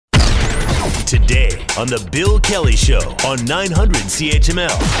today on The Bill Kelly Show on 900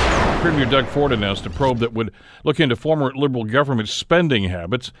 CHML. Premier Doug Ford announced a probe that would look into former Liberal government spending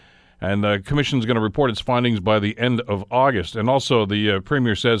habits, and the Commission is going to report its findings by the end of August. And also the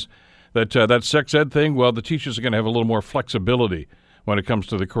Premier says that that sex ed thing, well, the teachers are going to have a little more flexibility when it comes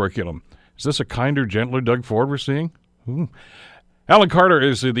to the curriculum. Is this a kinder, gentler Doug Ford we're seeing? Alan Carter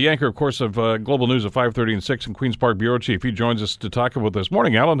is the anchor, of course, of Global News at 5:30 and 6 and Queen's Park Bureau Chief. He joins us to talk about this.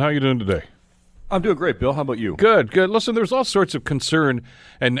 Morning, Alan. How are you doing today? I'm doing great, Bill. How about you? Good. Listen, there's all sorts of concern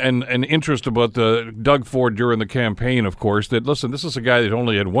and interest about Doug Ford during the campaign, of course, that, listen, this is a guy that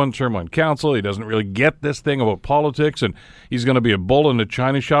only had one term on council. He doesn't really get this thing about politics, and he's going to be a bull in a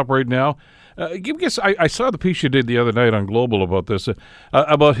china shop right now. I saw the piece you did the other night on Global about this,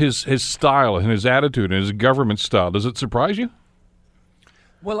 about his style and his attitude and his government style. Does it surprise you?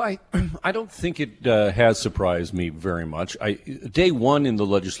 Well, I don't think it has surprised me very much. Day one in the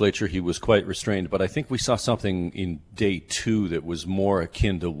legislature, he was quite restrained, but I think we saw something in day two that was more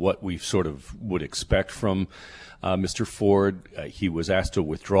akin to what we sort of would expect from Mr. Ford. He was asked to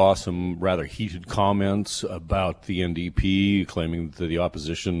withdraw some rather heated comments about the NDP, claiming that the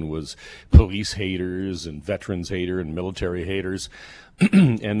opposition was police haters and veterans hater and military haters.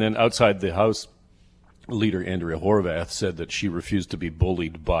 And then outside the House, Leader Andrea Horwath said that she refused to be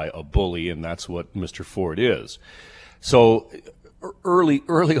bullied by a bully, and that's what Mr. Ford is. So early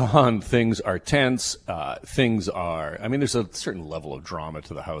on, things are tense. There's a certain level of drama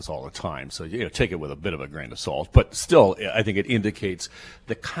to the House all the time, so take it with a bit of a grain of salt. But still, I think it indicates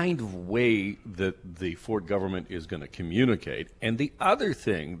the kind of way that the Ford government is going to communicate. And the other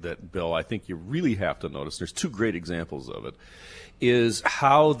thing that, Bill, I think you really have to notice, there's two great examples of it, is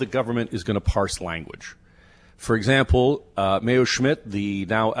how the government is going to parse language. For example, Mayo Schmidt, the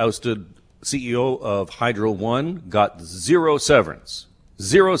now ousted CEO of Hydro One, got zero severance.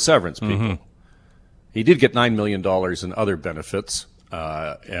 Zero severance, people. Mm-hmm. He did get $9 million in other benefits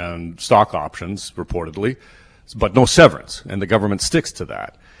and stock options, reportedly, but no severance, and the government sticks to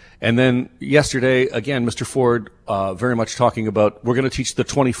that. And then yesterday, again, Mr. Ford very much talking about, we're going to teach the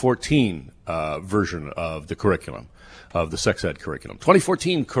 2014 version of the curriculum, of the sex ed curriculum.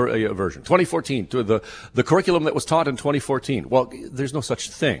 2014 version. 2014, to the curriculum that was taught in 2014. Well, there's no such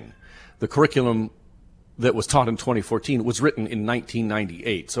thing. The curriculum that was taught in 2014 was written in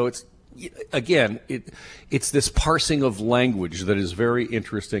 1998. So it's this parsing of language that is very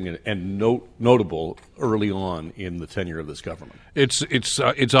interesting and notable early on in the tenure of this government. It's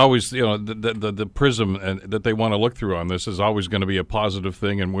always, the prism that they want to look through on this is always going to be a positive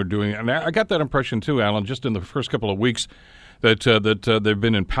thing, and we're doing. And I got that impression too, Alan, just in the first couple of weeks that they've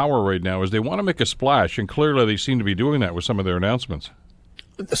been in power right now, is they want to make a splash, and clearly they seem to be doing that with some of their announcements.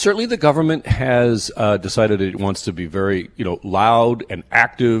 Certainly, the government has decided it wants to be very, loud and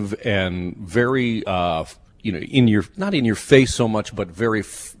active and very, not in your face so much, but very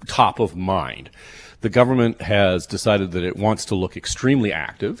top of mind. The government has decided that it wants to look extremely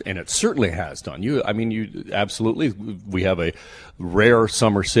active, and it certainly has done. Absolutely. We have a rare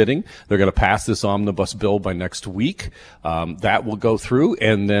summer sitting. They're going to pass this omnibus bill by next week. That will go through,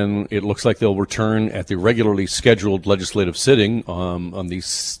 and then it looks like they'll return at the regularly scheduled legislative sitting on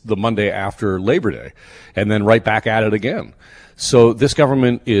the Monday after Labor Day, and then right back at it again. So this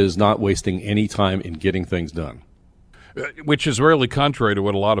government is not wasting any time in getting things done. Which is rarely contrary to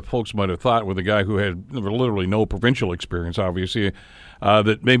what a lot of folks might have thought with a guy who had literally no provincial experience, obviously,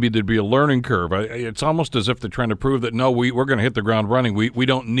 that maybe there'd be a learning curve. It's almost as if they're trying to prove that, no, we're going to hit the ground running. We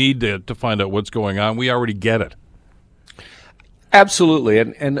don't need to find out what's going on. We already get it. Absolutely,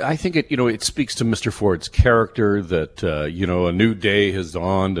 and I think it speaks to Mr. Ford's character that a new day has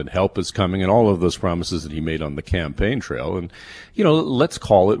dawned and help is coming, and all of those promises that he made on the campaign trail. And let's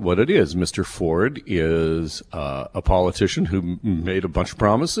call it what it is. Mr. Ford is a politician who made a bunch of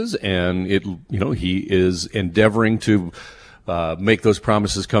promises, and he is endeavoring to make those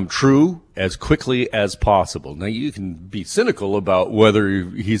promises come true as quickly as possible. Now, you can be cynical about whether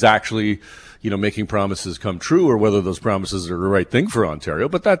he's actually making promises come true or whether those promises are the right thing for Ontario.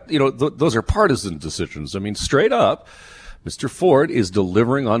 But that, those are partisan decisions. I mean, straight up, Mr. Ford is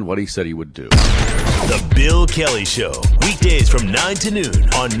delivering on what he said he would do. The Bill Kelly Show, weekdays from 9 to noon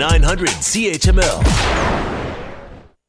on 900 CHML.